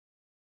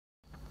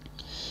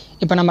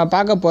இப்போ நம்ம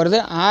பார்க்க போகிறது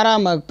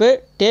 6ஆம் வகுப்பு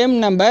டேர்ம்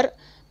நம்பர்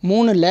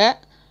 3ல்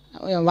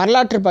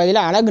வரலாற்று பகுதியில்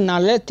அழகு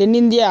 4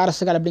 தென்னிந்திய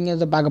அரசுகள்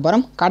அப்படிங்கிறத பார்க்க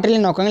போகிறோம்.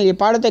 கற்றலின் நோக்கங்கள்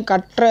இப்பாடத்தை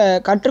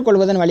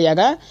கற்றுக்கொள்வதன்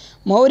வழியாக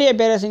மௌரிய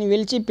பேரரசின்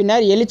வீழ்ச்சி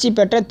பின்னர் எழுச்சி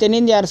பெற்ற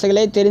தென்னிந்திய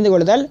அரசுகளை தெரிந்து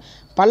கொள்ளுதல்,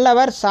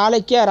 பல்லவர்,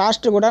 சாளுக்கிய,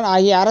 ராஷ்டிரகூடர்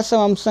ஆகிய அரச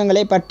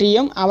வம்சங்களை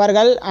பற்றியும்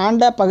அவர்கள்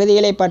ஆண்ட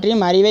பகுதிகளை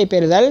பற்றியும் அறிவை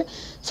பெறுதல்,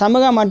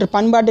 சமூக மற்றும்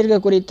பண்பாட்டிற்கு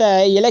குறித்த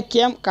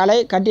இலக்கியம், கலை,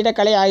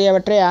 கட்டிடக்கலை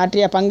ஆகியவற்றை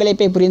ஆற்றிய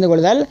பங்களிப்பை புரிந்து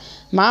கொள்ளுதல்,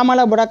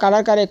 மாமல்லபுர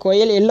கடற்கரை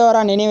கோயில்,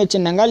 எல்லோரா நினைவுச்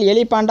சின்னங்கள்,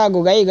 எலிபாண்டா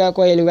குகை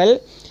கோயில்கள்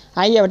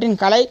ஆகியவற்றின்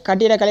கலை,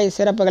 கட்டிடக்கலை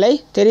சிறப்புகளை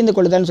தெரிந்து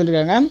கொள்ளுதல்னு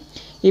சொல்லியிருக்காங்க.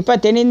 இப்போ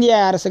தென்னிந்திய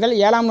அரசுகள்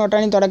 7ஆம்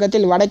நூற்றாண்டின்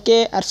தொடக்கத்தில் வடக்கே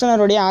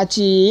அர்ச்சனருடைய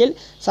ஆட்சியில்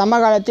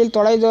சமகாலத்தில்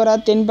தொலைதூர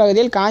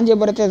தென்பகுதியில்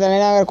காஞ்சிபுரத்தை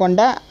தலைநகர்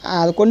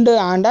கொண்டு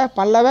ஆண்ட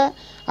பல்லவ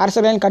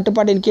அரசர்களின்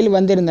கட்டுப்பாட்டின் கீழ்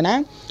வந்திருந்தன.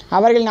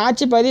 அவர்களின்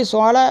ஆட்சி பகுதி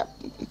சோழ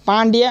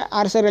பாண்டிய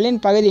அரசர்களின்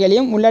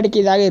பகுதிகளையும்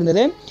உள்ளடக்கியதாக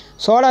இருந்தது.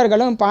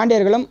 சோழர்களும்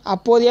பாண்டியர்களும்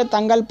அப்போதைய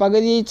தங்கள்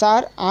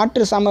பகுதிசார்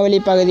ஆற்று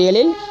சமவெளி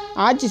பகுதிகளில்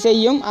ஆட்சி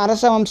செய்யும்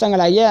அரச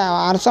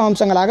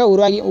வம்சங்களாக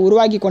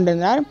உருவாக்கி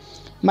கொண்டிருந்தனர்.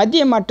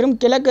 மத்திய மற்றும்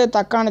கிழக்கு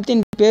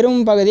தக்காணத்தின்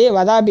பெரும் பகுதி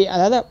வதாபி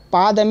அதாவது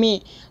பாதமி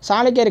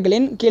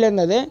சாளுக்கியர்களின்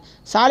கீழிருந்தது.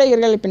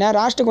 சாளுக்கியர்கள் பின்னர்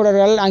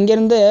ராஷ்டிரகூடர்கள்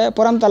அங்கிருந்து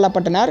புறம்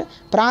தள்ளப்பட்டனர்.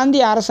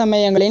 பிராந்திய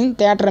அரசமயங்களின்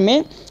தேற்றமே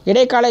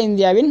இடைக்கால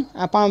இந்தியாவின்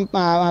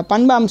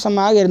பண்பு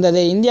அம்சமாக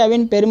இருந்தது.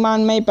 இந்தியாவின்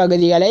பெரும்பான்மை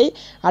பகுதிகளை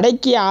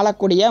அடக்கி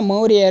ஆளக்கூடிய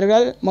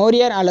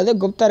மௌரியர் அல்லது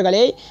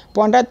குப்தர்களை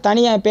போன்ற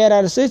தனி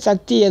பேரரசு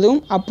சக்தி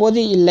எதுவும்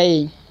அப்போது இல்லை.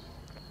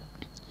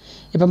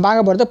 இப்போ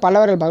பார்க்க போகிறது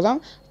பல்லவர்கள் பார்த்தோம்.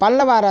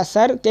 பல்லவ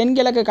அரசர்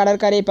தென்கிழக்கு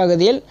கடற்கரை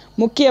பகுதியில்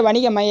முக்கிய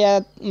வணிக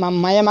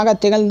மையமாக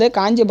திகழ்ந்து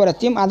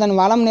காஞ்சிபுரத்தையும் அதன்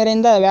வளம்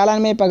நிறைந்த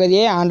வேளாண்மை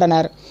பகுதியை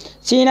ஆண்டனர்.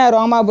 சீன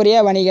ரோமாபுரிய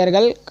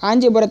வணிகர்கள்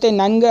காஞ்சிபுரத்தை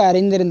நன்கு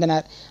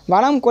அறிந்திருந்தனர்.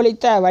 வளம்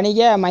கொளித்த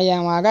வணிக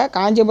மையமாக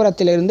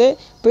காஞ்சிபுரத்திலிருந்து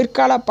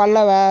பிற்கால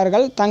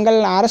பல்லவர்கள்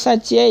தங்கள்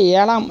அரசாட்சியை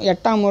 7ஆம்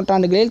 8ஆம்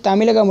நூற்றாண்டுகளில்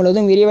தமிழகம்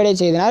முழுவதும் விரிவடை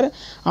செய்தனர்.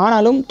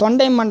 ஆனாலும்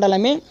தொண்டை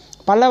மண்டலமே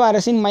பல்லவ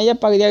அரசின்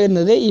மையப்பகுதியாக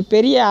இருந்தது.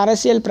 இப்பெரிய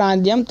அரசியல்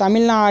பிராந்தியம்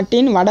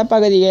தமிழ்நாட்டின்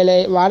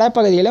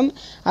வடபகுதியிலும்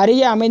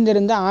அருகே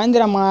அமைந்திருந்த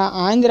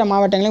ஆந்திர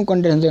மாவட்டங்களையும்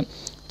கொண்டிருந்தது.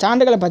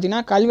 சான்றுகளை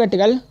பார்த்திங்கன்னா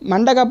கல்வெட்டுகள்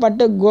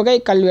மண்டகப்பட்டு குகை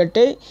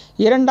கல்வெட்டு,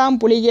 2ஆம்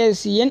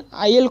புலிகேசியின்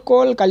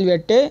அயில்கோல்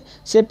கல்வெட்டு,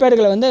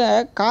 செப்பேடுகள்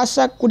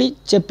காசக்குடி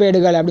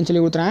செப்பேடுகள் அப்படின்னு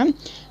சொல்லி கொடுத்துறாங்க.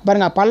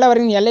 பாருங்கள்,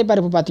 பல்லவரின் எல்லை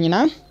பரப்பு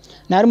பார்த்திங்கன்னா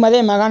நர்மதை,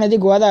 மகாநதி,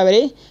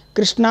 கோதாவரி,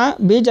 கிருஷ்ணா,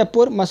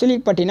 பீஜப்பூர்,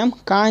 மசுலிப்பட்டினம்,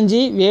 காஞ்சி,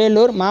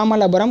 வேலூர்,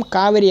 மாமல்லபுரம்,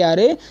 காவிரி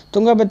ஆறு,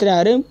 துங்கபத்ரி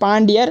ஆறு,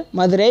 பாண்டியர்,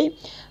 மதுரை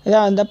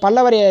இதான் அந்த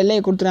பல்லவர்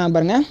எல்லையை கொடுத்துருக்காங்க.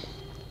 பாருங்கள்,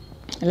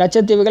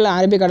 லட்சத்தீவுகள்,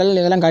 அரபிக்கடல்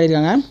இதெல்லாம்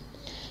காட்டியிருக்காங்க.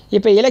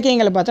 இப்போ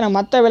இலக்கியங்களை பார்த்தோன்னா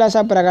மத்த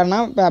விலாச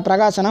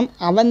பிரகாசனம்,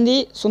 அவந்தி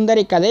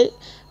சுந்தரி கதை,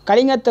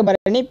 கலிங்கத்து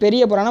பரணி,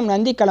 பெரிய புராணம்,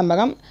 நந்தி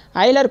கலம்பகம்,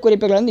 ஐலர்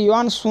குறிப்புகள்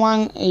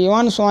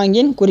யுவான்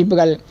சுவாங்கின்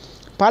குறிப்புகள்.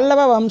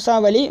 பல்லவ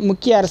வம்சாவளி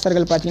முக்கிய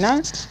அரசர்கள் பார்த்திங்கன்னா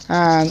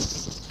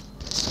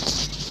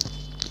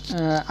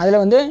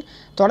அதில்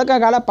தொடக்க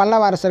கால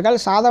பல்லவ அரசர்கள்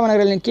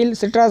சாதவனர்களின் கீழ்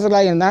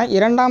சிற்றரசர்களாக இருந்தார்.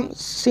 2ஆம்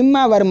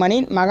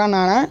சிம்மவர்மனின்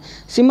மகனான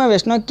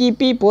சிம்மவிஷ்ணு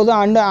கிபி பொது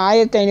ஆண்டு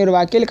 1500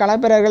 வாக்கில்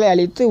களப்பிரர்களை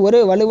அழித்து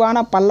ஒரு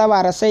வலுவான பல்லவ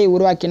அரசை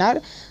உருவாக்கினார்.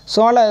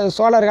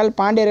 சோழர்கள்,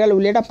 பாண்டியர்கள்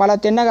உள்ளிட்ட பல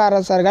தென்னக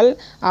அரசர்கள்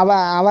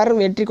அவர்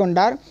வெற்றி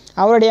கொண்டார்.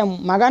 அவருடைய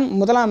மகன்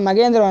 1ஆம்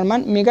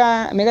மகேந்திரவர்மன்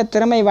மிக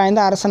திறமை வாய்ந்த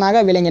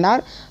அரசனாக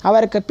விளங்கினார்.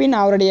 அவருக்கு பின்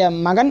அவருடைய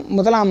மகன்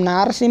 1ஆம்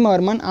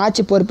நரசிம்மவர்மன்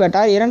ஆட்சி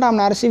பொறுப்பேற்றார். 2ஆம்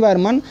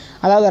நரசிம்மவர்மன்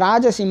அதாவது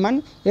ராஜசிம்மன்,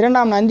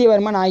 2ஆம்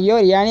நந்திவர்மன்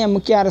ஆகியோர் ஏனைய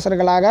முக்கிய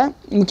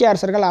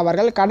அரசர்கள்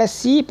ஆவார்கள்.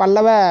 கடைசி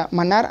பல்லவ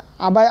மன்னர்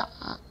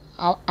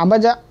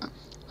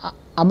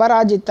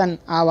அபராஜித்தன்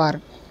ஆவார்.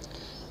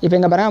 இப்போ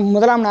இங்கே பாருங்கள்,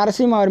 1ஆம்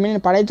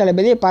நரசிம்மவர்மனின்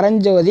படைத்தளபதி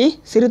பரஞ்சோதி,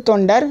 சிறு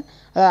தொண்டர்,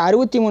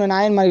 63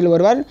 நாயன்மார்கள்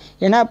ஒருவர்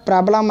என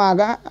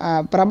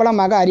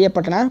பிரபலமாக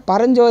அறியப்பட்டனர்.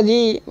 பரஞ்சோதி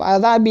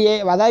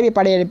வதாபி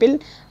படையெடுப்பில்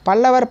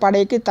பல்லவர்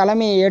படைக்கு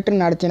தலைமையை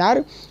ஏற்று நடத்தினார்.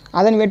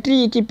 அதன்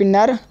வெற்றிக்கு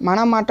பின்னர்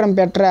மனமாற்றம்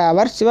பெற்ற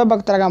அவர்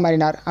சிவபக்தராக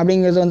மாறினார்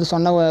அப்படிங்கிறது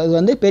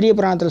சொன்னது பெரிய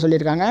புராணத்தில்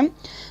சொல்லியிருக்காங்க.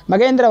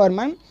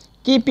 மகேந்திரவர்மன்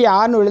கிபி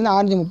 600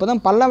 630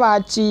 பல்லவ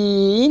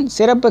ஆட்சியின்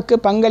சிறப்புக்கு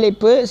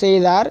பங்களிப்பு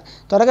செய்தார்.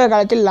 தொடக்க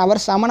காலத்தில்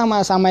அவர் சமண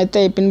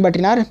சமயத்தை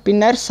பின்பற்றினார்.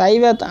 பின்னர்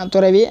சைவ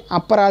துறவி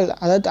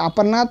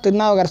அப்பர்நாத்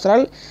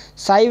திருநாவுக்கரசரால்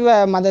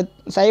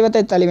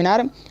சைவத்தை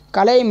தழுவினார்.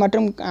 கலை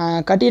மற்றும்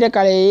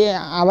கட்டிடக்கலையை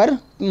அவர்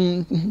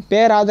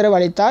பேராதரவு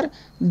அளித்தார்.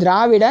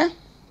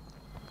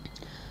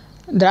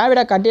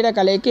 திராவிட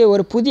கட்டிடக்கலைக்கு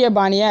ஒரு புதிய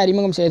பாணியை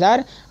அறிமுகம்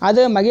செய்தார்.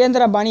 அது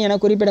மகேந்திர பாணி என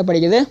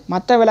குறிப்பிடப்படுகிறது.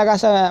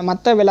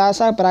 மத்த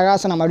விலாச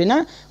பிரகாசனம் அப்படின்னா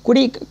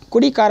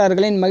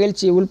குடிக்காரர்களின்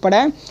மகிழ்ச்சி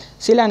உள்பட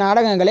சில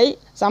நாடகங்களை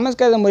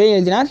சமஸ்கிருத முறையில்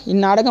எழுதினார்.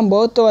 இந்நாடகம்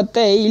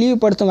பௌத்தத்தை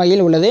இழிவுபடுத்தும்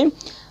வகையில் உள்ளது.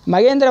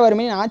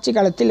 மகேந்திரவர்மனின் ஆட்சி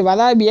காலத்தில்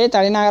வதாபியை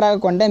தலைநகராக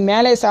கொண்ட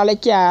மேலை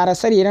சாளுக்கிய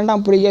அரசர்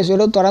 2ஆம்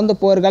புலிகேசியோடு தொடர்ந்து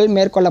போர்கள்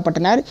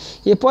மேற்கொள்ளப்பட்டனர்.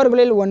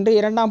 இப்போர்களில் ஒன்று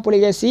 2ஆம்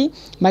புலிகேசி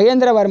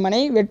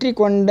மகேந்திரவர்மனை வெற்றி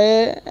கொண்டு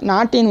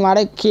நாட்டின்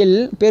வடக்கில்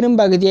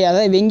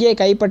பெரும்பகுதியை வெங்கியை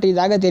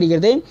கைப்பற்றியதாக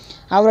தெரிகிறது.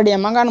 அவருடைய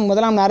மகன்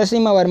 1ஆம்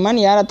நரசிம்மவர்மன்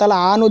ஏறத்தாழ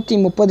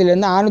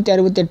 630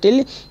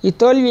 668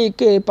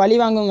 இத்தோல்விக்கு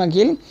பழிவாங்கும்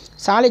வகையில்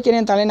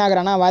சாளுக்கியரின்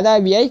தலைநகரான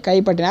வதாபியை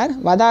கைப்பற்றினார்.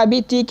 வதாபி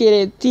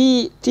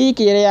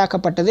தீக்கு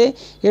இரையாக்கப்பட்டது.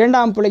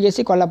 இரண்டாம்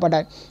புலிகேசி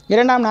கொல்லப்பட்டார்.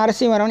 இரண்டாம்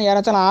நரசிம்மவர்மன்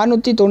ஏறத்தாழ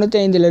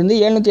 695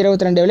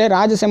 722 வரை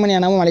ராஜசெம்மன்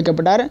எனவும்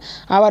அழைக்கப்பட்டார்.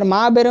 அவர்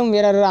மாபெரும்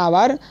வீரர்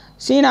ஆவார்.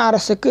 சீன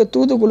அரசுக்கு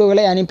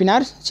தூதுக்குழுக்களை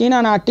அனுப்பினார். சீனா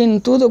நாட்டின்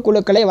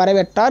தூதுக்குழுக்களை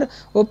வரவேற்றார்.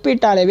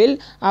 ஒப்பீட்டளவில்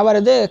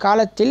அவரது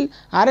காலத்தில்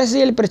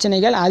அரசியல்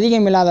பிரச்சனைகள்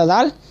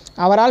அதிகமில்லாததால்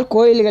அவரால்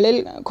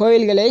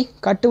கோயில்களை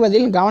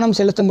கட்டுவதில் கவனம்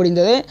செலுத்த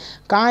முடிந்தது.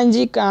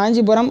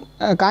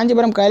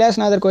 காஞ்சிபுரம்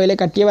கைலாசநாதர் கோயிலை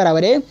கட்டியவர்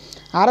அவரே.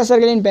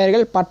 அரசர்களின்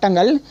பெயர்கள்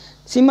பட்டங்கள்.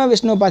 சிம்ம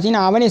விஷ்ணு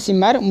பார்த்தீங்கன்னா அவனி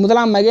சிம்மர்.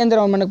 முதலாம்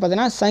மகேந்திரவர்மனுக்கு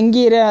பார்த்தீங்கன்னா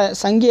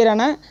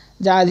சங்கீரண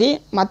ஜாதி,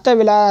 மத்த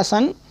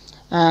விலாசன்,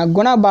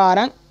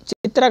 குணபாரன்,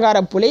 சித்திரகார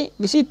புலி,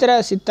 விசித்திர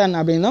சித்தன்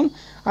அப்படின்னும்.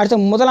 அடுத்து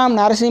முதலாம்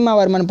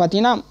நரசிம்மவர்மன்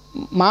பார்த்தீங்கன்னா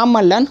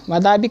மாமல்லன்,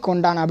 வதாபி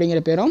கொண்டான்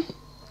அப்படிங்கிற பேரும்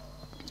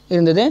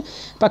இருந்தது.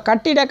 இப்போ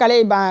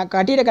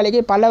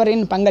கட்டிடக்கலைக்கு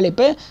பல்லவரின்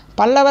பங்களிப்பு.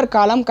 பல்லவர்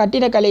காலம்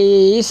கட்டிடக்கலை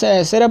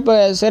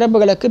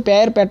சிறப்புகளுக்கு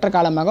பெயர் பெற்ற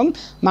காலமாகும்.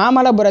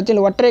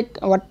 மாமல்லபுரத்தில்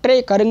ஒற்றை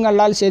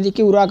கருங்கல்லால்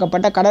செதுக்கி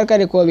உருவாக்கப்பட்ட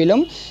கடற்கரை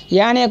கோவிலும்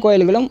ஏனைய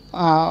கோயில்களும்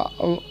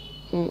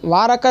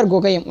வாரக்கர்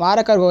குகையும்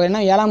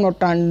 7ஆம்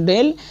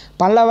நூற்றாண்டில்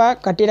பல்லவ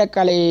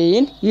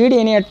கட்டிடக்கலையின் ஈடு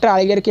இணையற்ற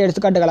அழகிற்கு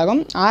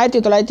எடுத்துக்காட்டுகளாகும்.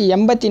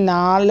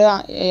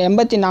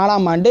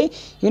 1984ஆம் ஆண்டு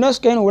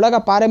யுனெஸ்கோவின்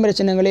உலக பாரம்பரிய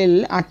சின்னங்களில்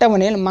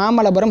அட்டவணையில்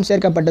மாமல்லபுரம்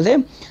சேர்க்கப்பட்டது.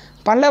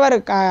 பல்லவர்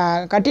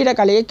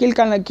கட்டிடக்கலையை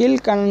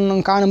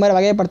கீழ்காணுமாறு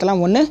வகைப்படுத்தலாம்.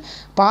 1.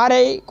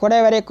 பாறை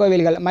குடைவரை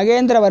கோவில்கள்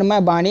மகேந்திரவர்ம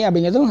பாணி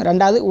அப்படிங்கிறதும்.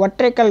 2.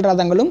 ஒற்றைக்கல்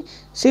ரதங்களும்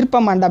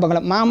சிற்ப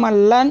மண்டபங்களும்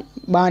மாமல்லன்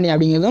பாணி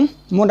அப்படிங்கிறதும்.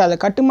 3.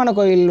 கட்டுமான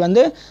கோவில்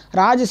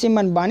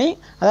ராஜசிம்மன் பாணி,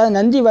 அதாவது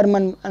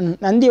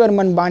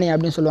நந்திவர்மன் பாணி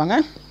அப்படின்னு சொல்லுவாங்க.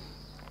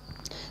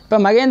 இப்போ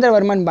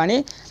மகேந்திரவர்மன்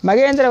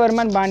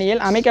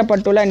பாணியில்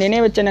அமைக்கப்பட்டுள்ள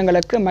நினைவு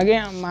சின்னங்களுக்கு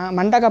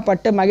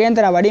மண்டகப்பட்டு,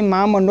 மகேந்திரவாடி,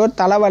 மாமன்னூர்,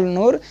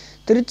 தலவன்னூர்,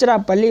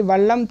 திருச்சிராப்பள்ளி,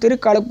 வல்லம்,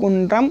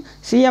 திருக்கழுக்குன்றம்,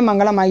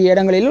 சீயமங்கலம் ஆகிய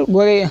இடங்களில்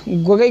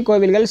குகை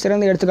கோவில்கள்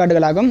சிறந்த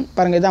எடுத்துக்காட்டுகளாகும்.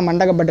 பாருங்கள், இதுதான்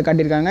மண்டகப்பட்டு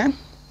காட்டியிருக்காங்க.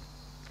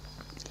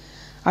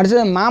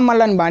 அடுத்தது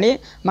மாமல்லன் பாணி.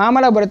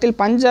 மாமல்லபுரத்தில்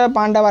பஞ்ச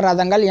பாண்டவ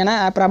ரதங்கள் என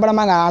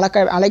பிரபலமாக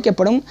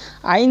அழைக்கப்படும்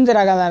 5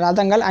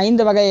 ரதங்கள்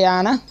 5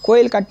 வகையான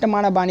கோயில்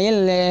கட்டுமான பாணியில்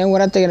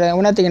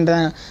உணர்த்துகின்றன.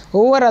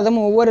 ஒவ்வொரு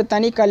ரதமும் ஒவ்வொரு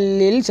தனி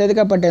கல்லில்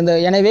செதுக்கப்பட்டிருந்தது.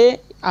 எனவே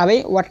அவை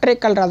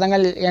ஒற்றைக்கல்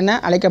ரதங்கள் என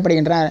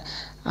அழைக்கப்படுகின்றன.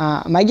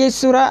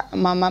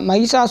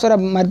 மகிஷாசுர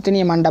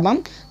மர்த்தினி மண்டபம்,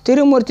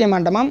 திருமூர்த்தி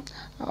மண்டபம்,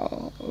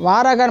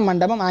 வாரகர்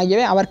மண்டபம்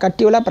ஆகியவை அவர்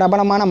கட்டியுள்ள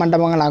பிரபலமான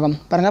மண்டபங்கள் ஆகும்.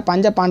 பாருங்கள்,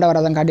 பஞ்ச பாண்டவ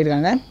ரதம்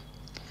காட்டியிருக்காங்க.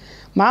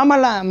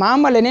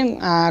 மாமல்லனின்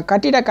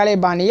கட்டிடக்கலை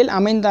பாணியில்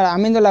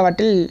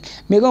அமைந்துள்ளவற்றில்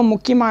மிகவும்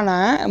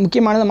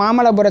முக்கியமானது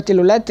மாமல்லபுரத்தில்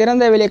உள்ள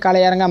திறந்தவெளி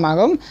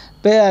கலையரங்கமாகும்.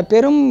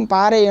 பெரும்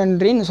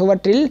பாறையொன்றின்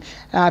சுவற்றில்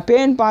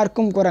பேன்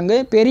பார்க்கும் குரங்கு,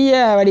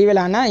 பெரிய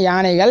வடிவிலான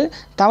யானைகள்,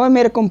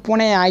 தவமிருக்கும்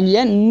பூனை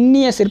ஆகிய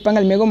நுண்ணிய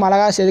சிற்பங்கள் மிகவும்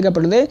அழகாக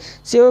செதுக்கப்பட்டது.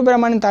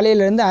 சிவபெருமானின்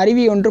தலையிலிருந்து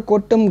அருவி ஒன்று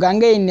கொட்டும்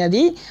கங்கை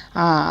நதி,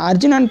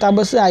 அர்ஜுனன்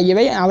தபசு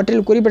ஆகியவை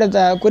அவற்றில்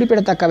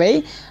குறிப்பிடத்தக்கவை.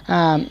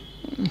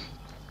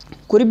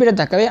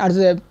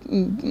 அடுத்தது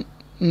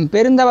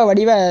பெருந்தவ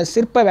வடிவ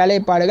சிற்ப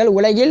வேலைப்பாடுகள்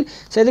உலகில்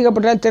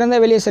செதுக்கப்பட்ட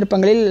திறந்தவெளி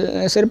சிற்பங்களில்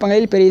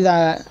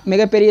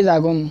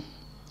மிகப்பெரியதாகும்.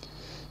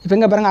 இப்போ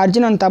இங்கே பாருங்கள்,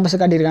 அர்ஜுனன் தபசு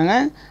காட்டியிருக்காங்க.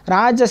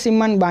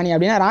 ராஜசிம்மன் பாணி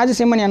அப்படின்னா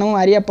ராஜசிம்மன் எனவும்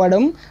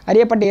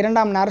அறியப்பட்ட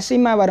 2ஆம்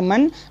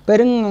நரசிம்மவர்மன்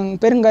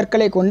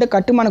பெருங்கற்களை கொண்டு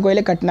கட்டுமான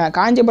கோயிலை கட்டினார்.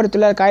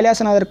 காஞ்சிபுரத்தில் உள்ள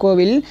கைலாசநாதர்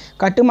கோவில்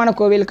கட்டுமான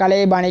கோவில் கலை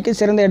பாணிக்கு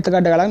சிறந்த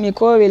எடுத்துக்காட்டுகளாகும்.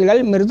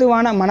 இக்கோவில்கள்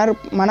மிருதுவான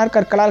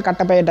மணற்கற்களால்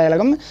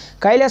கட்டப்பட்டதாகும்.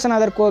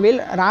 கைலாசநாதர்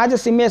கோவில்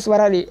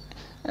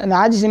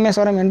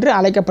ராஜசிம்மேஸ்வரம் என்று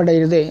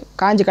அழைக்கப்படுகிறது.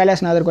 காஞ்சி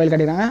கைலாசநாதர் கோயில்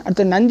கட்டியிருக்காங்க.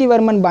 அடுத்து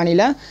நந்திவர்மன்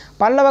பாணியில்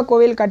பல்லவ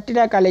கோவில்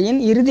கட்டிடக்கலையின்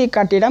இறுதி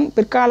கட்டிடம்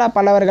பிற்கால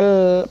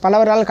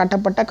பல்லவர்களால்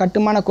கட்டப்பட்ட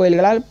கட்டுமான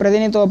கோயில்களால்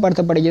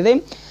பிரதிநிதித்துவப்படுத்தப்படுகிறது.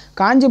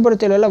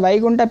 காஞ்சிபுரத்தில் உள்ள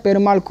வைகுண்ட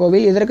பெருமாள்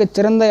கோவில் இதற்கு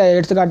சிறந்த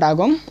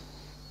எடுத்துக்காட்டாகும்.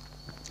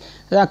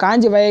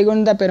 காஞ்சி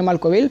வைகுண்ட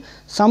பெருமாள் கோவில்.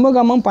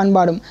 சமூகமும்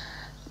பண்பாடும்.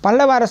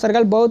 பல்லவ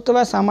அரசர்கள்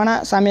பௌத்த சமண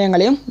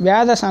சமயங்களையும்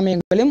வேத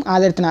சமயங்களையும்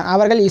ஆதரித்தனர்.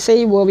 அவர்கள் இசை,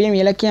 ஓவியம்,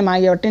 இலக்கியம்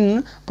ஆகியவற்றின்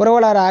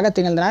புரவலராக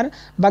திகழ்ந்தனர்.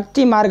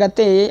 பக்தி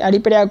மார்க்கத்தை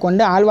அடிப்படையாக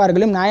கொண்டு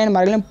ஆழ்வார்களும்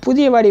நாயன்மார்களும்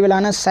புதிய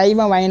வடிவிலான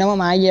சைவம்,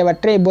 வைணவம்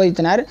ஆகியவற்றை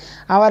போதித்தனர்.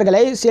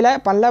 அவர்களை சில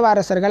பல்லவ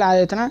அரசர்கள்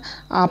ஆதரித்தனர்.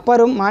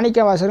 அப்பரும்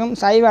மாணிக்கவாசகரும்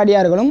சைவ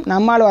அடியார்களும்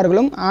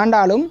நம்மாழ்வார்களும்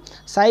ஆண்டாளும்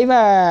சைவ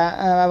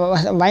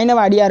வைணவ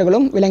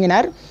அடியார்களும்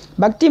விளங்கினர்.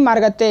 பக்தி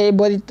மார்க்கத்தை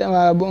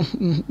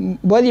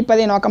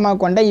போதிப்பதை நோக்கமாக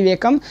கொண்ட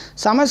இவ்வியக்கம்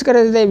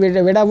சமஸ்கிருதத்தை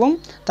விடவும்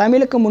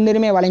தமிழுக்கு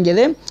முன்னுரிமை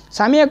வழங்கியது.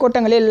 சமய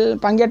கூட்டங்களில்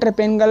பங்கேற்ற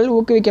பெண்கள்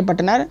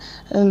ஊக்குவிக்கப்பட்டனர்.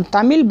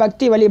 தமிழ்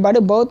பக்தி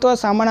வழிபாடு பௌத்த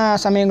சமண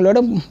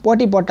சமயங்களோடு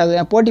போட்டி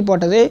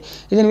போட்டது.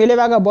 இதன்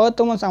விளைவாக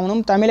பௌத்தமும்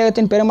சமணமும்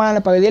தமிழகத்தின்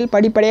பெரும்பாலான பகுதியில்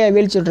படிப்படியாக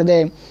வீழ்ச்சியுற்றது.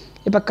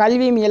 இப்போ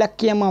கல்வியும்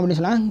இலக்கியம் அப்படின்னு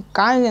சொல்லலாம்.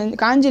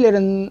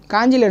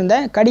 காஞ்சியில் இருந்த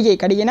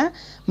கடிகைனா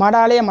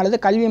மடாலயம் அல்லது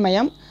கல்வி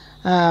மையம்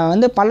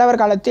பல்லவர்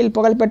காலத்தில்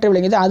புகழ்பெற்று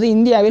விளங்கியது. அது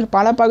இந்தியாவில்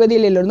பல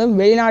பகுதிகளிலிருந்தும்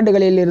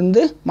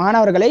வெளிநாடுகளிலிருந்து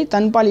மாணவர்களை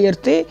தன்பால்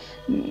ஈர்த்து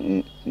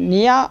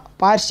நியா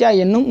பார்சியா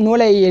என்னும்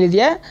நூலை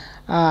எழுதிய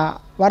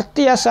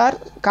வர்த்தியாசார்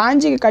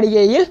காஞ்சி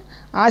கடிகையில்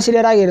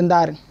ஆசிரியராக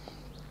இருந்தார்.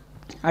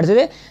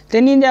 அடுத்தது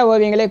தென்னிந்தியா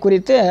ஓவியங்களை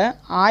குறித்து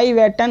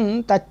ஆய்வேட்டன்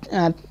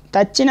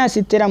தட்சிண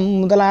சித்திரம்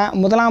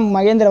முதலாம்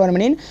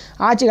மகேந்திரவர்மனின்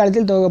ஆட்சி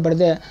காலத்தில்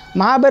துவக்கப்படுது.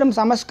 மாபெரும்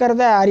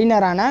சமஸ்கிருத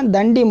அறிஞரான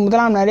தண்டி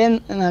முதலாம்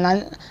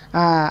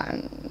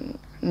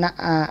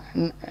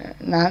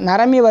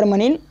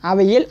நரமிவர்மனின்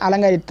அவையில்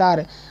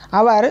அலங்கரித்தார்.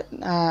 அவர்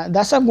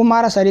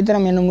தசகுமார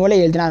சரித்திரம் என்னும் நூலை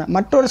எழுதினார்.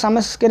 மற்றொரு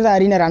சமஸ்கிருத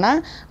அறிஞரான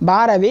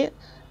பாரவி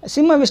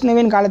சிம்ம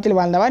விஷ்ணுவின் காலத்தில்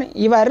வாழ்ந்தவர்.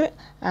 இவர்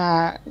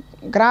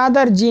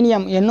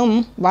கிராதர்ஜீனியம் என்னும்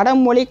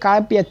வடமொழி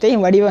காப்பியத்தை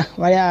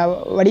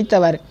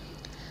வடித்தவர்.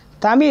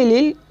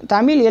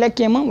 தமிழ்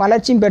இலக்கியமும்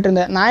வளர்ச்சியும்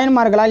பெற்றிருந்தது.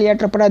 நாயன்மார்களால்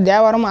இயற்றப்பட்ட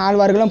தேவாரம்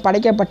ஆழ்வார்களும்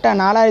படைக்கப்பட்ட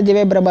நாலாயிர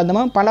திவ்ய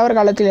பிரபந்தமும் பல்லவர்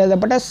காலத்தில்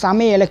எழுதப்பட்ட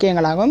சமய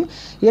இலக்கியங்களாகும்.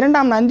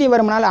 இரண்டாம்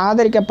நந்திவர்மனால்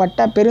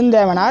ஆதரிக்கப்பட்ட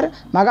பெருந்தேவனார்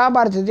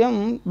மகாபாரதத்தையும்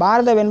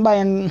பாரத வெண்பா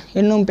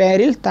என்னும்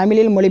பெயரில்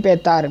தமிழில்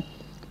மொழிபெயர்த்தார்.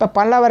 இப்போ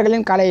பல்லவர்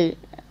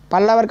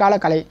கால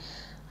கலை.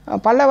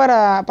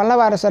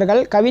 பல்லவ அரசர்கள்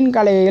கவின்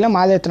கலையிலும்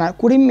ஆதரித்தனர்.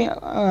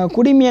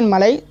 குடிமியன்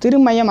மலை,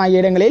 திருமயம்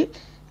ஆகிய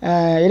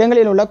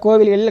இடங்களில் உள்ள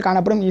கோவில்களில்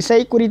காணப்படும் இசை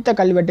குறித்த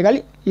கல்வெட்டுகள்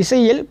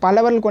இசையில்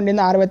பல்லவர்கள்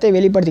கொண்டிருந்த ஆர்வத்தை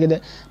வெளிப்படுத்துகிறது.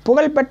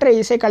 புகழ்பெற்ற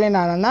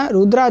இசைக்கலைஞரான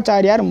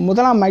ருத்ராச்சாரியார்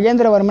முதலாம்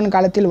மகேந்திரவர்மன்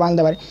காலத்தில்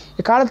வாழ்ந்தவர்.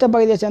 இக்காலத்து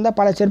பகுதியைச் சேர்ந்த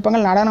பல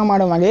சிற்பங்கள்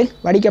நடனமாடும் வகையில்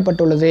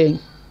வடிக்கப்பட்டுள்ளது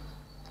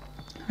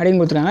அப்படின்னு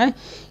கொடுத்துருக்காங்க.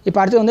 இப்போ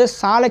அடுத்து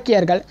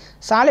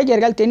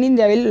சாளுக்கியர்கள்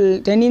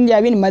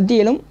தென்னிந்தியாவின்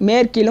மத்தியிலும்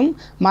மேற்கிலும்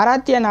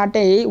மராத்திய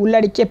நாட்டை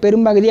உள்ளடக்கிய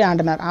பெரும்பகுதியை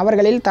ஆண்டனர்.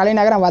 அவர்களில்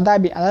தலைநகரம்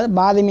வதாபி, அதாவது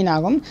பாதமின்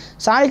ஆகும்.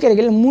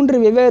 சாளுக்கியர்கள்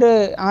 3 வெவ்வேறு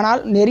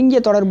ஆனால்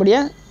நெருங்கிய தொடர்புடைய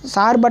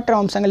சார்பற்ற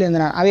வம்சங்கள்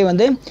இருந்தன. அவை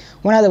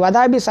 1வது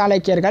வதாபி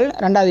சாளுக்கியர்கள்,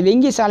 2வது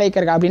வெங்கி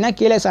சாளுக்கியர்கள் அப்படின்னா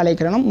கீழே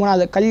சாளுக்கியரும்,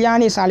 3வது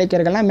கல்யாணி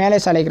சாளுக்கியர்கள்னா மேலே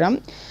சாளுக்கியம்.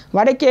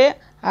 வடக்கே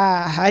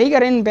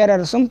ஹரிகரின்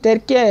பேரரசும்,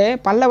 தெற்கே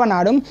பல்லவ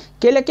நாடும்,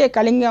 கிழக்கே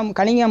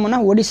கலிங்கம்னா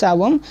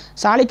ஒடிசாவும்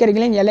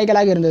சாளுக்கியர்களின்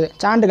எல்லைகளாக இருந்தது.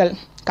 சான்றுகள்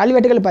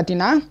கல்வெட்டுகள்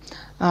பார்த்தீங்கன்னா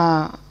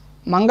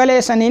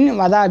மங்களேசனின்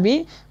வதாபி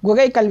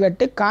குகை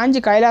கல்வெட்டு,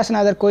 காஞ்சி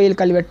கைலாசநாதர் கோயில்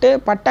கல்வெட்டு,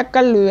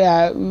 பட்டக்கல்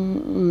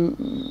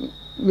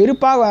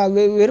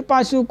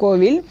விருப்பாசு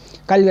கோவில்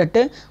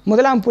கல்வெட்டு,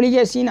 முதலாம்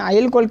புலிகேசியின்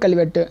அயல்கோள்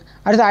கல்வெட்டு.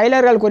 அடுத்து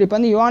அயலர்கள்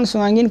குறிப்பு யுவான்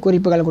சுவாங்கின்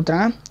குறிப்புகள்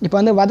கொடுத்துறாங்க.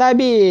 இப்போ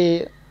வதாபி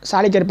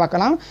சாளுக்கியர்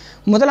பார்க்கலாம்.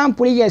 முதலாம்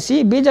புலிகேசி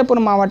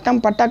பீஜப்பூர் மாவட்டம்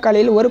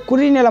பட்டக்கலில் ஒரு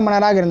குடிநில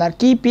மன்னராக இருந்தார்.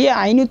 கிபி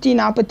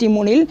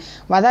 543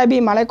 வதாபி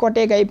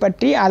மலைக்கோட்டையை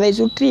கைப்பற்றி அதை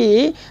சுற்றி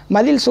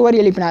மதில் சுவர்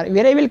எழுப்பினார்.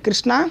 விரைவில்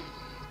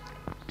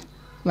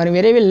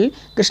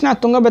கிருஷ்ணா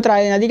துங்கபத்ரா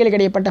நதிகளுக்கு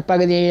இடைப்பட்ட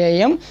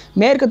பகுதியையும்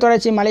மேற்கு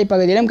தொடர்ச்சி மலை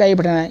பகுதியிலும்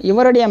கைப்பற்றினார்.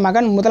 இவருடைய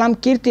மகன் முதலாம்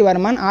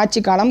கீர்த்திவர்மன்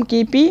ஆட்சி காலம்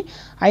கிபி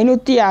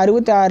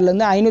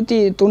 566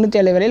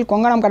 597 வரையில்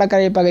கொங்கணம்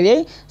கடற்கரை பகுதியை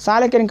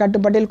சாளுக்கியரின்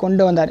கட்டுப்பாட்டில்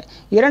கொண்டு வந்தார்.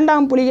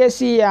 இரண்டாம்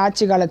புலிகேசி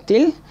ஆட்சி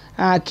காலத்தில்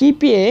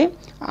கிபி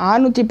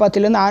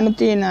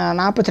 610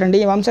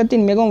 642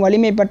 வம்சத்தின் மிகவும்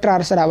வலிமை பெற்ற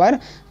அரசர் அவர்.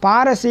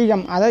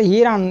 பாரசீகம், அதாவது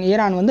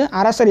ஈரான்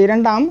அரசர்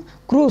இரண்டாம்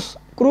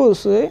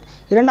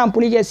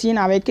புலிகேசியின்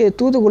அவைக்கு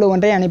தூதுக்குழு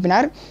ஒன்றை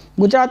அனுப்பினார்.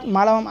 குஜராத்,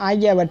 மலவம்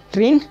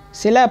ஆகியவற்றின்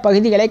சில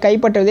பகுதிகளை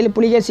கைப்பற்றுவதில்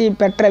புலிகேசி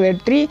பெற்ற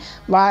வெற்றி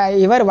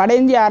இவர் வட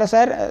இந்திய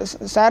அரசர்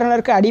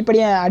சாரணருக்கு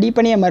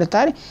அடிப்பணிய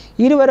மறுத்தார்.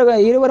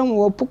 இருவரும்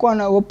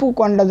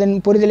ஒப்புக்கொண்டதன்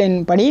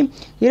புரிதலின்படி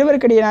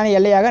இருவருக்கிடையிலான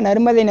எல்லையாக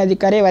நர்மதை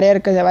நதிக்கரை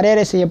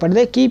வரையறை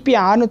செய்யப்படுது. கிபி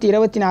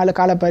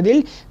 624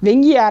 காலப்பகுதியில்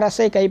வெங்கிய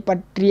அரசை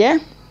கைப்பற்றிய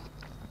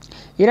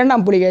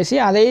இரண்டாம் புலிகேசி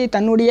அதை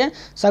தன்னுடைய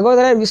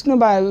சகோதரர்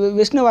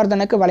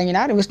விஷ்ணுவர்தனுக்கு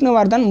வழங்கினார்.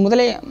 விஷ்ணுவர்தன்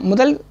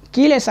முதல்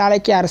கீழே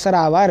சாளுக்கிய அரசர்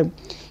ஆவார்.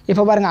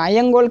 இப்போ பாருங்கள்,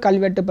 அயங்கோல்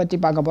கல்வெட்டு பற்றி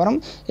பார்க்க போகிறோம்.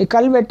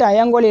 இக்கல்வெட்டு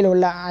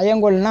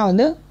அயங்கோல்னா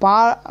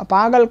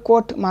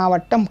பாகல்கோட்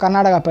மாவட்டம்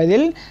கர்நாடகா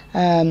பகுதியில்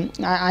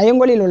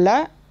அயங்கோலில் உள்ள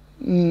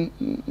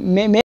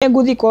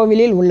மேகுதி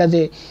கோவிலில்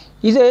உள்ளது.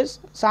 இது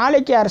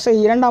சாளுக்கிய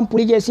அரசர் இரண்டாம்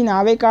புலிகேசியின்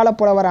அவைக்கால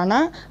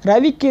புலவரான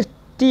ரவிகீர்த்தி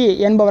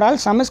என்பவரால்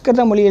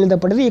சமஸ்கிருத மொழி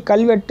எழுதப்பட்டது.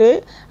 இக்கல்வெட்டு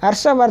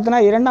ஹர்ஷவர்தனா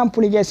இரண்டாம்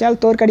புலிகேசியால்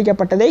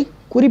தோற்கடிக்கப்பட்டதை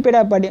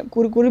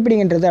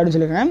குறிப்பிடுகின்றது அப்படின்னு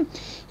சொல்லியிருக்கேன்.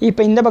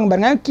 இப்போ இந்த பக்கம்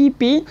பாருங்கள்,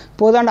 கிபி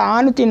பொதுவாண்டு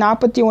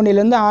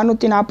 641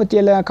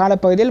 647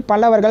 காலப்பகுதியில்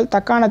பல்லவர்கள்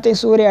தக்காணத்தை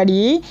சூறையாடி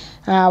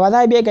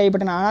வதாபியை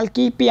கைப்பற்றினார். ஆனால்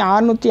கிபி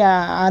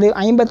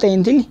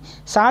 655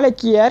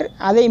 சாளுக்கியர்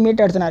அதை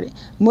மீட்டெடுத்தனர்.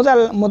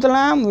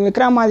 முதலாம்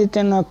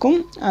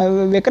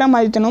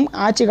விக்ரமாதித்தனும்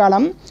ஆட்சி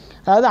காலம்,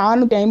 அதாவது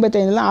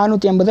 655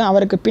 680.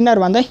 அவருக்கு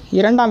பின்னர் வந்த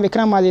இரண்டாம்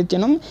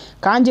விக்ரமாதித்யனும்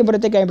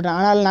காஞ்சிபுரத்தை கைப்பற்றினார்.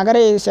 ஆனால்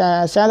நகரை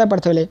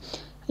சேதப்படுத்தவில்லை.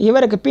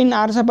 இவருக்கு பின்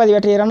அரச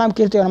பதவியேற்ற இரண்டாம்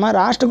கீர்த்திவர்மன்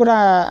ராஷ்டிரகூட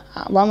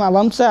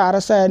வம்ச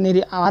அரசை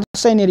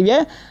நிறுவிய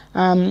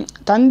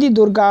தந்தி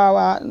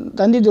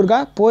துர்கா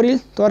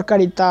போரில்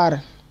தோற்கடித்தார்.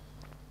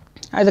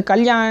 அது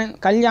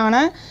கல்யாண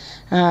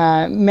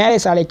மேலை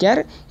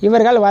சாளுக்கியர்.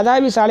 இவர்கள்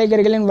வதாபி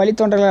சாளுக்கியர்களின்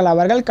வழித்தோன்றல்கள்.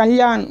 அவர்கள்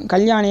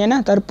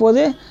கல்யாணியன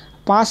தற்போது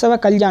பாசவ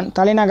கல்யாண்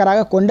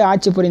தலைநகராக கொண்டு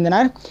ஆட்சி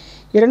புரிந்தனர்.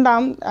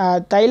 இரண்டாம்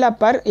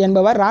தைலப்பர்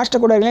என்பவர்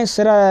ராஷ்டிரகூடர்களின்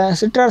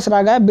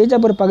சிற்றரசராக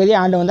பீஜப்பூர் பகுதியை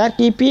ஆண்டு வந்தார்.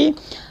 கிபி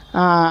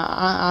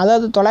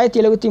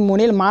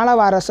 973 மாலவ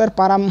அரசர்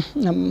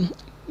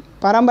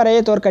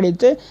பரம்பரையை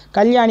தோற்கடித்து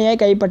கல்யாணியை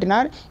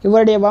கைப்பற்றினார்.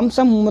 இவருடைய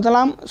வம்சம்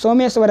முதலாம்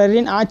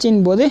சோமேஸ்வரரின்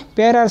ஆட்சியின் போது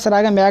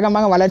பேரரசராக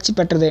வேகமாக வளர்ச்சி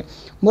பெற்றது.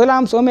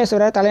 முதலாம்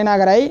சோமேஸ்வரர்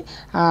தலைநகரை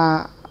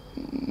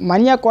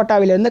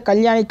மன்யாக்கோட்டாவிலிருந்து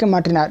கல்யாணிக்கு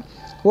மாற்றினார்.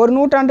 ஒரு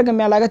நூற்றாண்டுக்கு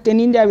மேலாக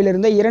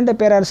தென்னிந்தியாவிலிருந்த 2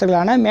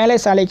 பேரரசர்களான மேலை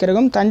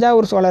சாளுக்கியர்களும்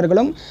தஞ்சாவூர்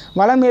சோழர்களும்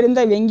வளமிருந்த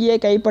வெங்கியை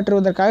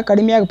கைப்பற்றுவதற்காக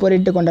கடுமையாக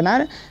போரிட்டு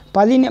கொண்டனர்.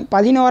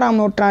 11ஆம்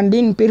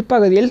நூற்றாண்டின்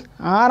பிற்பகுதியில்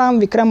 6ஆம்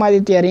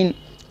விக்ரமாதித்யரின்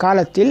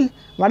காலத்தில்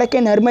வடக்கே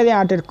நர்மதை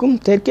ஆற்றிற்கும்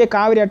தெற்கே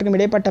காவிரி ஆற்றுக்கும்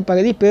இடைப்பட்ட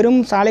பகுதி பெரும்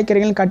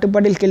சாளுக்கியர்களின்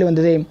கட்டுப்பாட்டில் கீழ்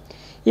வந்தது.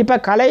 இப்போ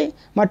கலை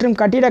மற்றும்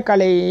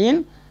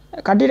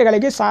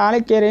கட்டிடக்கலைக்கு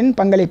சாளுக்கியரின்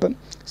பங்களிப்பு.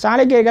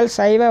 சாளுக்கியர்கள்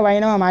சைவ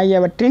வைணவம்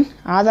ஆகியவற்றின்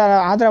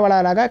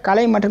ஆதரவாளராக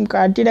கலை மற்றும்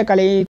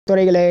கட்டிடக்கலை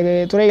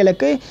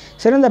துறைகளுக்கு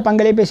சிறந்த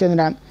பங்களிப்பை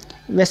செய்தனர்.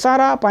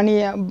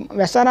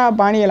 வெசாரா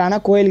பாணியிலான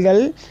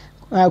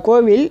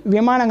கோவில்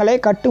விமானங்களை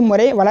கட்டும்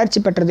முறை வளர்ச்சி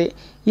பெற்றது.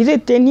 இது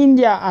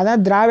தென்னிந்தியா,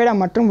 அதாவது திராவிட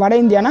மற்றும் வட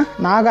இந்தியான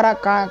நாகர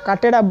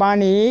கட்டிட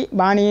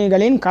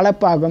பாணிகளின்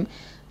கலப்பு ஆகும்.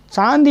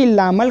 சாந்து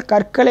இல்லாமல்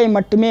கற்களை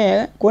மட்டுமே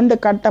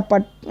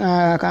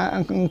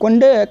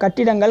கொண்டு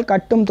கட்டிடங்கள்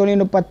கட்டும்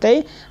தொழில்நுட்பத்தை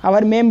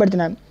அவர்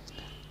மேம்படுத்தினார்.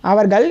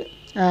 அவர்கள்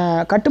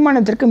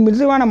கட்டுமானத்திற்கு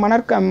மிருதுவான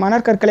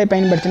மணற்கற்களை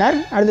பயன்படுத்தினார்.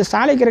 அடுத்து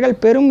சாளுக்கியர்கள்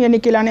பெரும்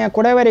எண்ணிக்கையிலான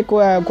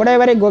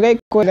குடைவரை குகை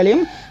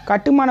கோயில்களையும்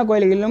கட்டுமான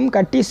கோயில்களிலும்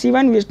கட்டி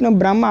சிவன், விஷ்ணு,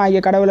 பிரம்மா ஆகிய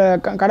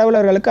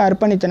கடவுளர்களுக்கு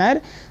அர்ப்பணித்தனர்.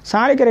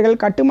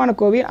 சாளுக்கியர்கள் கட்டுமான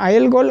கோவில்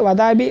அயல்கோல்,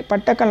 வதாபி,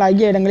 பட்டக்கல்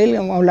ஆகிய இடங்களில்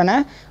உள்ளன.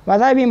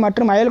 வதாபி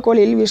மற்றும்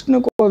அயல்கோலில் விஷ்ணு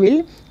கோவில்,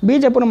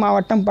 பீஜப்பூர்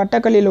மாவட்டம்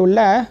பட்டக்கல்லில்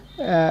உள்ள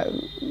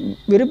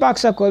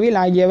விருபாக்ஷ கோவில்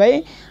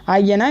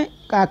ஆகியன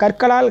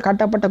கற்களால்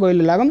கட்டப்பட்ட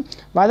கோயில்களாகும்.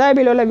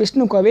 வதாபியில் உள்ள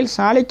விஷ்ணு கோவில்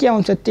சாளுக்கிய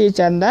வம்சத்தைச்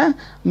சேர்ந்த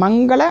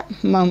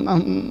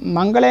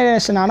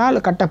மங்களேசனால்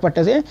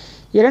கட்டப்பட்டது.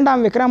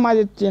 2ஆம்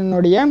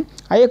விக்ரமாதித்யனுடைய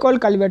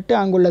அயல்கோல் கல்வெட்டு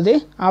அங்குள்ளது.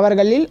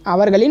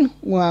 அவர்களின்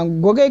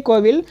குகை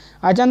கோவில்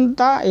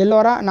அஜந்தா,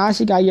 எல்லோரா,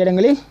 நாசிக் ஆகிய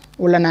இடங்களில்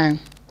உள்ளன.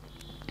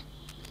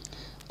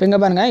 இப்போ இங்கே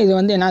பாருங்கள், இது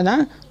வந்து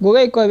என்னதான்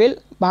குகை கோவில்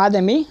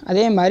பாதமி,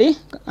 அதே மாதிரி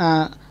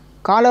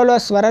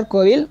காலோலஸ்வரர்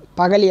கோவில்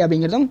பகலி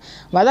அப்படிங்கிறதும்.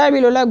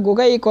 வதாபியில் உள்ள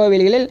குகை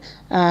கோவில்களில்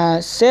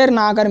சேர்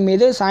நாகர்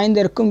மீது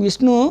சாய்ந்திருக்கும்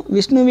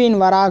விஷ்ணுவின்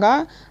வராகா,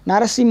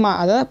 நரசிம்மா,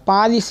 அதாவது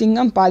பாதி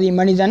சிங்கம் பாதி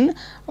மனிதன்,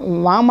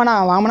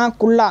 வாமனா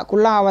குல்லா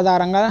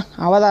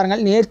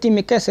அவதாரங்கள்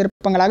நேர்த்திமிக்க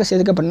சிற்பங்களாக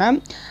செதுக்கப்பட்டன.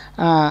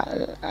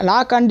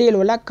 லாக்கண்டியில்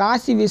உள்ள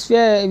காசி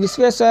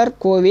விஸ்வேஸ்வர்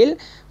கோவில்,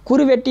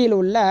 குருவெட்டியில்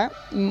உள்ள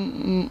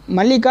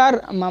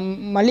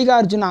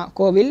மல்லிகார்ஜுனா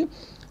கோவில்,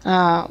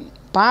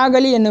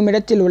 பாகலி என்னும்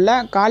இடத்தில் உள்ள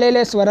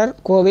காலேலேஸ்வரர்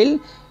கோவில்,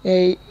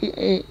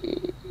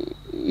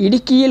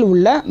 இடுக்கியில்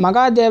உள்ள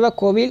மகாதேவ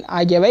கோவில்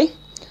ஆகியவை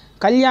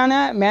கல்யாண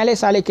மேலை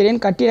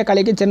சாளுக்கியரின்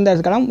கட்டிடக்கலைக்கு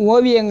சிறந்த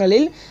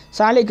ஓவியங்களில்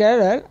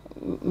சாளுக்கியர்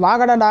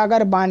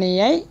வாகடடாகர்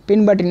பாணியை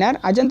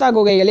பின்பற்றினர். அஜந்தா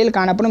குகைகளில்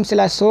காணப்படும்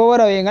சில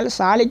சுவரோவியங்கள்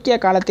சாளுக்கிய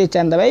காலத்தைச்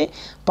சேர்ந்தவை.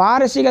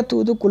 பாரசீக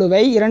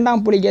தூதுக்குழுவை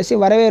 2ஆம் புலிகேசி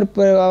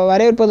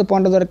வரவேற்பது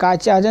போன்றதொரு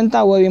காட்சி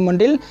அஜந்தா ஓவியம்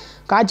ஒன்றில்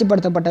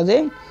காட்சிப்படுத்தப்பட்டது.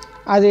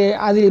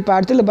 அதில் இப்போ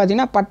அடுத்தது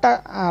பார்த்திங்கன்னா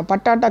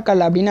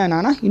பட்டாட்டக்கல் அப்படின்னா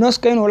என்னன்னா,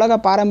 யுனெஸ்கோவின் உலக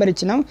பாரம்பரிய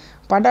சின்னம்.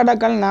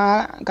 பட்டாட்டக்கல்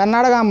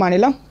கர்நாடகா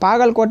மாநிலம்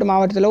பாகல்கோட்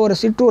மாவட்டத்தில் ஒரு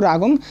சிற்றூர்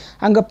ஆகும்.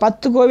 அங்கு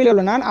 10 கோவில்கள்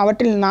உள்ளன.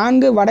 அவற்றில்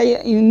 4 வட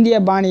இந்திய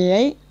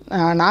பாணியை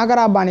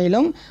நாகரா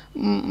பாணியிலும்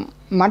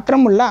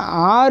மற்றமுள்ள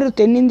 6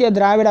 தென்னிந்திய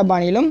திராவிட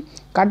பாணியிலும்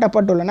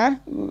கட்டப்பட்டுள்ளன.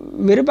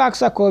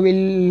 விருபாக்ஷ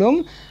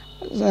கோவிலும்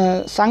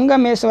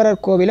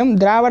சங்கமேஸ்வரர் கோவிலும்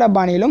திராவிட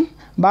பாணியிலும்,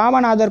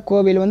 பாபநாதர்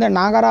கோவில் வந்து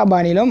நாகரா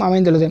பாணியிலும்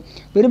அமைந்துள்ளது.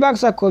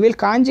 விருபாக்ஷ கோவில்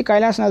காஞ்சி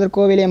கைலாசநாதர்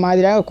கோவிலை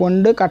மாதிரியாக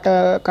கொண்டு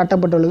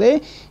கட்டப்பட்டுள்ளது.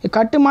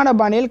 இக்கட்டுமான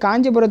பாணியில்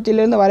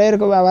காஞ்சிபுரத்திலிருந்து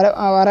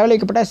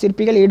வரவழைக்கப்பட்ட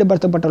சிற்பிகள்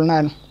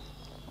ஈடுபடுத்தப்பட்டுள்ளனர்.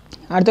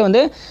 அடுத்து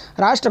வந்து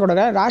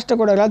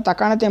ராஷ்டிரகூடர்கள்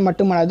தக்காணத்தை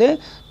மட்டுமல்லாது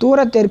தூர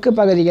தெற்கு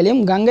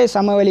பகுதிகளையும் கங்கை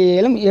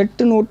சமவெளியிலும்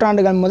 8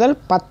 நூற்றாண்டுகள் முதல்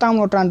 10ஆம்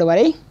நூற்றாண்டு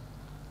வரை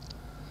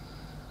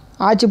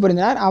ஆட்சி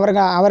புரிந்தனர்.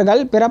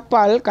 அவர்கள்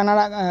பிறப்பால்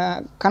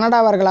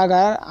கன்னடாவர்களாக.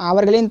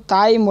 அவர்களின்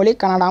தாய்மொழி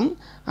கன்னடம்.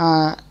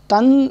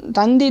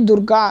 தந்தி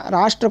துர்கா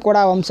ராஷ்டிரகூட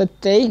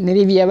வம்சத்தை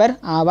நிறுவியவர்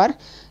ஆவார்.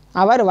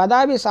 அவர்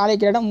வதாபி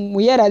சாளுக்கியரிடம்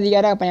உயர்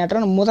அதிகாரியாக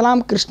பணியாற்றார்.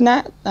 முதலாம்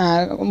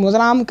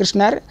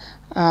கிருஷ்ணர்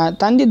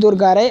தந்தி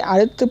துர்காரை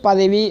அடுத்து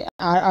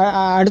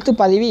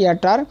பதவி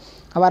ஏற்றார்.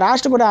 அவர்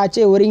ராஷ்டிரகூட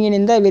ஆட்சியை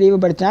ஒருங்கிணைந்த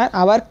விரிவுபடுத்தினார்.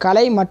 அவர்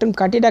கலை மற்றும்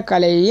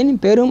கட்டிடக்கலையின்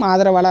பெரும்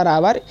ஆதரவாளர்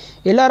ஆவார்.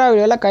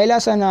 எல்லோராவில் உள்ள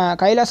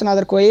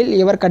கைலாசநாதர் கோயில்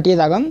இவர்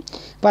கட்டியதாகும்.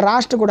 இப்போ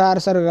ராஷ்டிரகூட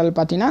அரசர்கள்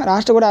பார்த்திங்கன்னா,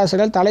 ராஷ்டிரகூட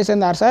அரசர்கள் தலை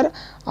சிறந்த அரசர்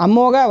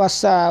அமோக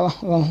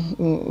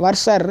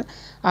வர்சர்.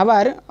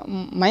 அவர்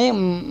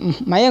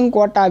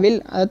மயங்கோட்டாவில்,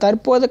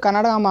 தற்போது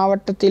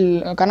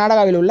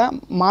கர்நாடகாவில் உள்ள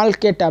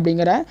மால்கேட்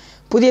அப்படிங்கிற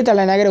புதிய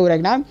தலைநகரை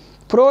உருவாக்கினார்.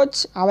 புரோச்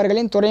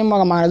அவர்களின்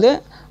துறைமுகமானது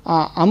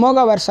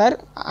அமோகவர்சர்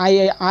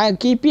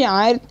கிபி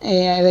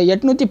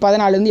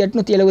 814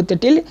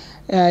 878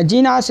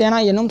 ஜீனா சேனா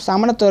என்னும்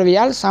சமண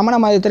துறவியால் சமண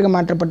மதத்திற்கு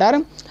மாற்றப்பட்டார்.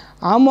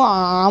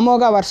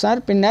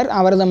 அமோகவர்சர் பின்னர்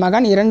அவரது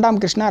மகன் 2ஆம்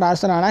கிருஷ்ணர்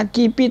அரசரானார்.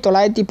 கிபி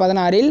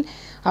 916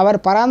 அவர்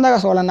பராந்தக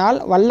சோழனால்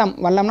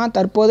வல்லம்னா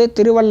தற்போது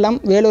திருவல்லம்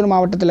வேலூர்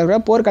மாவட்டத்தில் இருக்கிற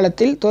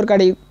போர்க்களத்தில்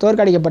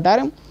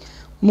தோற்கடிக்கப்பட்டார்.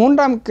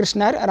 3ஆம்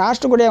கிருஷ்ணர்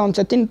ராஷ்டிரகூட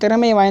வம்சத்தின்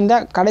திறமை வாய்ந்த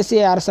கடைசி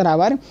அரசர்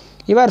ஆவார்.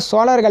 இவர்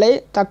சோழர்களை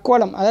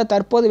தக்கோலம், அதாவது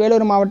தற்போது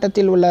வேலூர்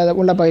மாவட்டத்தில்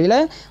உள்ள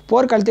பகுதியில்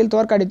போர்க்களத்தில்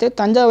தோற்கடித்து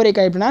தஞ்சாவூரை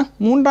கைப்பற்றினார்.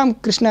 3ஆம்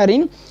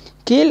கிருஷ்ணரின்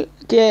கீழ்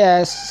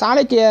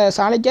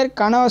சாளுக்கியர்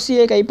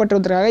கனோசியை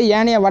கைப்பற்றுவதற்காக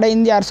ஏனைய வட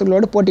இந்திய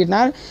அரசுகளோடு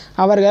போட்டியிட்டார்.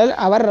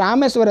 அவர்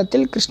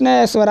ராமேஸ்வரத்தில்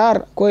கிருஷ்ணேஸ்வரர்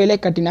கோயிலை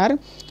கட்டினார்.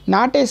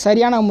 நாட்டை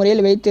சரியான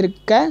முறையில்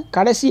வைத்திருந்த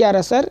கடைசி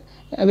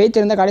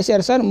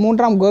அரசர்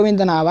 3ஆம்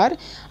கோவிந்தன் ஆவார்.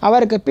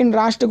 அவருக்கு பின்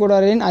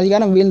ராஷ்டிரகூடரின்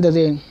அதிகாரம்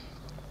வீழ்ந்தது.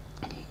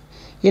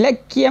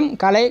 இலக்கியம்,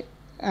 கலை,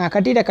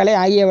 கட்டிடக்கலை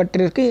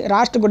ஆகியவற்றிற்கு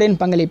ராஷ்டிரகூடரின்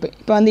பங்களிப்பு.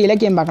 இப்போ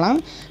இலக்கியம் பார்க்கலாம்.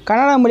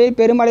 கன்னட மொழியில்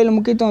பெருமளவில்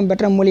முக்கியத்துவம்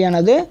பெற்ற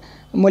மொழியானது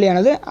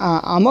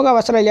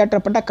அமுகவசரால்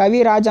இயற்றப்பட்ட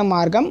கவிராஜ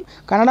மார்க்கம்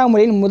கன்னட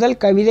மொழியின் முதல்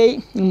கவிதை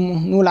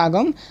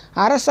நூலாகும்.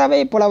 அரசவை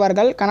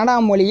புலவர்கள் கன்னட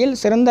மொழியில்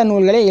சிறந்த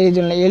நூல்களை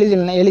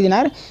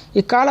எழுதினார்.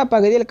 இக்கால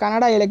பகுதியில்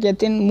கன்னட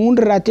இலக்கியத்தின்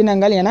 3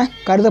 ரத்தினங்கள் என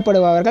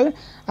கருதப்படுபவர்கள்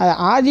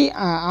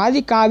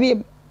ஆதிகாவி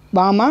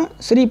பாமா,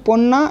 ஸ்ரீ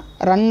பொன்னா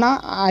ரன்னா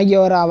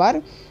ஆகியோர் ஆவார்.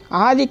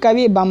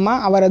 ஆதிகவி பம்மா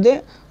அவரது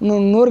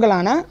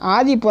நூல்களான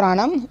ஆதி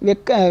புராணம்,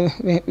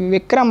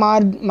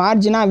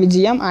 விக்ரமார்ஜுன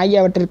விஜயம்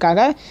ஆகியவற்றிற்காக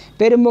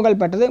பெரும்புகழ்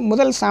பெற்றது.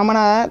 முதல் சமண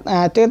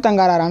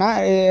தீர்த்தங்கரான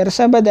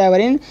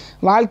ரிஷபதேவரின்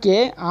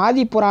வாழ்க்கையை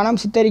ஆதி புராணம்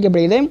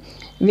சித்தரிக்கப்படுகிறது.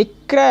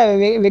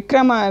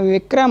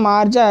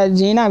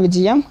 விக்ரமார்ஜுன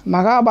விஜயம்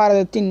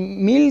மகாபாரதத்தின்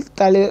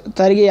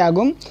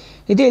தருகையாகும்.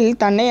 இதில்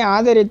தன்னை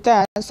ஆதரித்த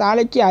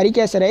சாளுக்கிய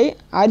அரிகேசரை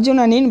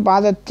அர்ஜுனனின்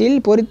பாதத்தில்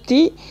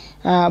பொருத்தி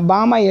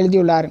பாமா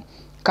எழுதியுள்ளார்.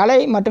 கலை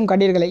மற்றும்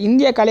கட்டிடக்கலை.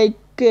 இந்திய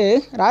கலைக்கு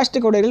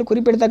ராஷ்டிரகூடர்கள்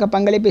குறிப்பிடத்தக்க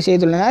பங்களிப்பு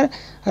செய்துள்ளனர்.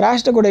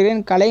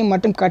 ராஷ்டிரகூடர்களின் கலை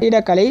மற்றும்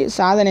கட்டிடக்கலை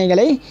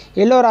சாதனைகளை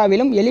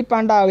எல்லோராவிலும்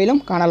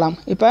எலிபாண்டாவிலும் காணலாம்.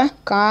 இப்போ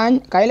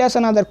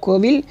கைலாசநாதர்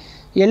கோவில்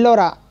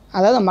எல்லோரா,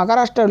 அதாவது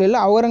மகாராஷ்டிராவில்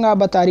உள்ள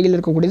அவுரங்காபாத் அருகில்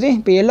இருக்கக்கூடியது.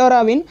 இப்போ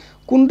எல்லோராவின்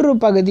குன்று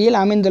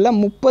பகுதியில் அமைந்துள்ள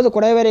 30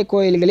 குடைவரை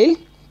கோயில்களில்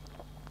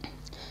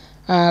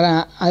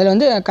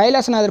அதில்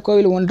கைலாசநாதர்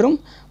கோவில் ஒன்றும்.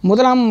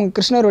 முதலாம்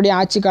கிருஷ்ணருடைய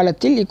ஆட்சி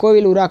காலத்தில்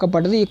இக்கோவில்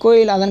உருவாக்கப்பட்டது.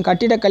 இக்கோவில் அதன்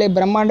கட்டிடக்கலை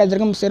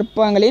பிரம்மாண்டத்திற்கும்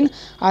சிற்பங்களின்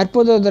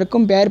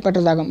அற்புதத்திற்கும் பெயர்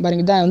பெற்றதாகும்.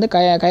 பாருங்க,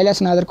 இதான்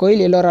கைலாசநாதர்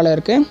கோயில் எல்லோராவில்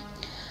இருக்குது.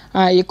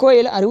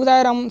 இக்கோயில்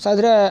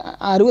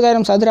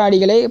 60,000 சதுர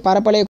அடிகளை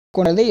பரப்பலை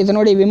கொண்டது.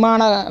 இதனுடைய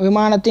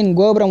விமானத்தின்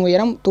கோபுரம்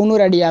உயரம்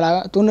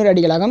 90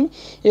 அடிகளாகும்.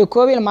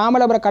 இக்கோவில்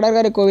மாமல்லபுர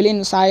கடற்கரை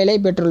கோவிலின் சாயலை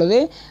பெற்றுள்ளது.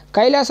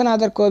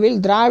 கைலாசநாதர் கோவில்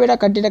திராவிட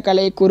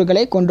கட்டிடக்கலை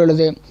கூறுகளை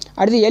கொண்டுள்ளது.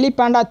 அடுத்து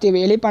எலிபாண்டா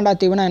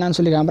தீவுனா என்னன்னு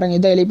சொல்லியிருக்காங்க பாருங்க.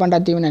 இதை எலிபாண்டா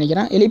தீவுன்னு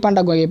நினைக்கிறேன்.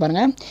 எலிபாண்டா குகை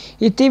பாருங்கள்.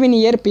 இத்தீவின்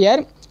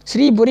இயற்பெயர்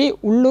ஸ்ரீபுரி.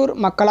 உள்ளூர்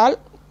மக்களால்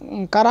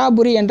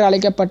கராபுரி என்று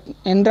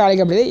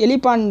அழைக்கப்படுது.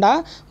 எலிபாண்டா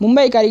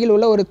மும்பைக்கு அருகில்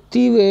உள்ள ஒரு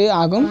தீவு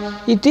ஆகும்.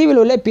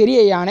 இத்தீவில் உள்ள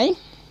பெரிய யானை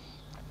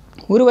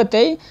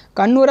உருவத்தை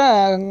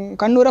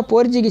கண்ணுற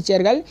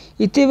போர்ச்சுகீசியர்கள்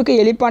இத்தீவுக்கு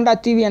எலிபாண்டா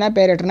தீவு என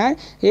பெயரிட்டனர்.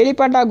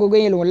 எலிபாண்டா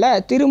குகையில் உள்ள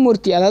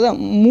திருமூர்த்தி, அதாவது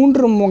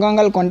 3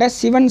 முகங்கள் கொண்ட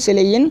சிவன்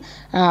சிலையின்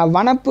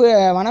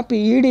வனப்பு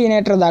ஈடு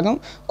இணையற்றதாகும்.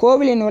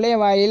 கோவிலின்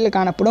நுழைவாயிலில்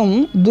காணப்படும்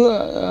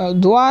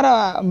துவார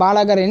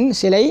பாலகரின்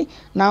சிலை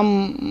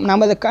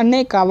நமது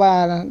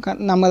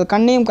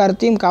கண்ணையும்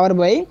கருத்தையும்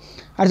கவர்பவை.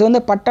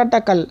 அடுத்து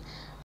பட்டட்டக்கல்,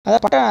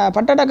 அதாவது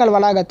பட்டடக்கல்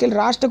வளாகத்தில்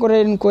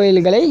ராஷ்டிரகூடரின்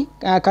கோயில்களை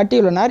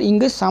கட்டியுள்ளனர்.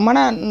 இங்கு சமண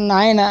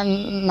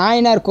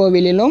நாயனார்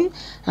கோவிலும்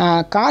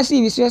காசி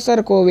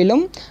விஸ்வேஸ்வரர்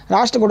கோவிலும்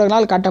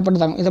ராஷ்டிரகூடர்களால்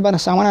கட்டப்பட்டதாகும். இதை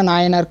பாருங்கள், சமண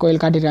நாயனார்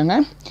கோயில் காட்டியிருக்காங்க.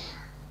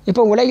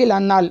 இப்போ உலகில்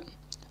அந்நாள்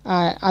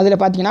அதில்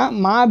பார்த்தீங்கன்னா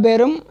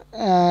மாபெரும்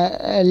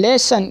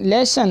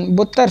லேசன்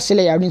புத்தர்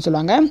சிலை அப்படின்னு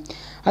சொல்லுவாங்க.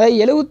 அதாவது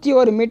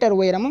 71 மீட்டர்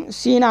உயரமும்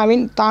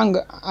சீனாவின் தாங்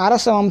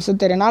அரச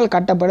வம்சத்தினரால்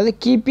கட்டப்படுது.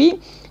 கிபி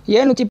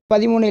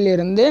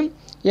 713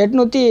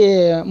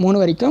 803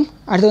 வரைக்கும்.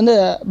 அடுத்து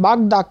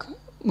பாக்தாக்,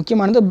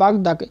 முக்கியமானது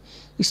பாக்தாக்.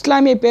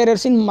 இஸ்லாமிய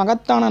பேரரசின்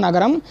மகத்தான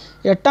நகரம்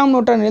 8ஆம்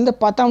நூற்றாண்டிலிருந்து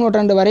 10ஆம்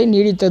நூற்றாண்டு வரை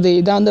நீடித்தது.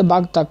 இதான்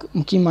பாக்தாக்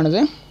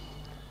முக்கியமானது.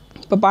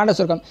 இப்போ பாட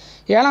சுருக்கம்.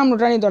 7ஆம்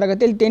நூற்றாண்டின்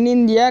தொடக்கத்தில்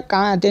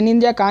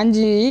தென்னிந்தியா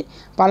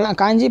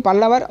காஞ்சி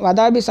பல்லவர்,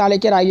 வதாபி,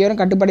 சாளுக்கியர் ஆகியோரும்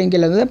கட்டுப்பாட்டின்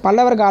கீழ் இருந்தது.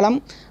 பல்லவர் காலம்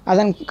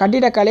அதன்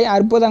கட்டிடக்கலை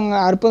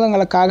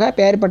அற்புதங்களுக்காக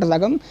பெயர்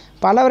பெற்றதாகும்.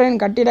 பல்லவரின்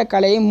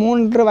கட்டிடக்கலையை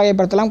 3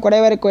 வகைப்படுத்தலாம்.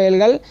 குடைவரை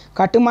கோயில்கள்,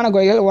 கட்டுமான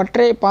கோயில்கள்,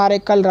 ஒற்றை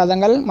பாறைக்கல்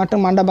ரதங்கள்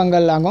மற்றும்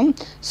மண்டபங்கள் ஆகும்.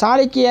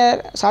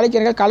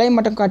 சாளுக்கியர்கள் கலை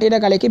மற்றும்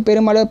கட்டிடக்கலைக்கு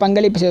பெருமளவு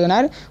பங்களிப்பு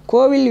செய்தனர்.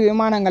 கோவில்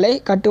விமானங்களை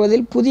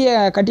கட்டுவதில்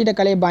புதிய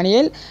கட்டிடக்கலை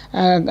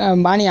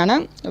பாணியான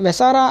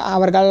வெசாரா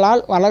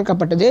அவர்களால்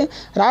வளர்க்கப்பட்டது.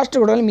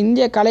 ராஷ்டிரகூடர்கள்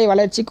இந்திய கலை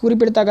வளர்ச்சி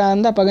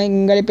குறிப்பிடத்தக்க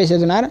பங்களிப்பை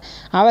செய்தனர்.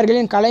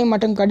 அவர்களின் கலை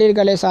மற்றும்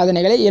கட்டிடக்கலை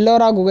சாதனைகளை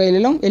எல்லோரா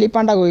குகையிலும்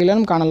எலிபாண்டா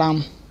குகையிலும் காணலாம்.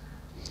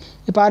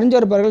 இப்போ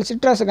அறிஞர்கள்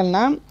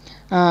சிற்றரசுகள்னா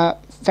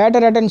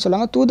ஃபேட்டரேட்டர்னு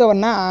சொல்லுவாங்க.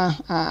 தூதவர்னா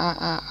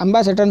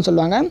அம்பாசடர்னு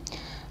சொல்லுவாங்க.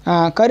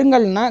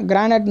 கருங்கல்னா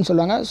கிரானைட்னு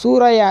சொல்லுவாங்க.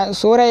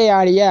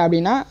 சூறையாடிய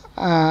அப்படின்னா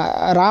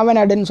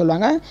ராவனடுன்னு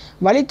சொல்லுவாங்க.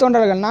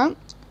 வழித்தோன்றல்கள்னா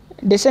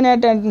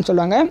டிசனேட்டர்னு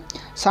சொல்லுவாங்க.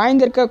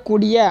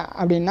 சாய்ந்திருக்கக்கூடிய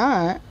அப்படின்னா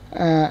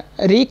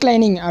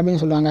ரீக்ளைனிங்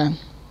அப்படின்னு சொல்லுவாங்க.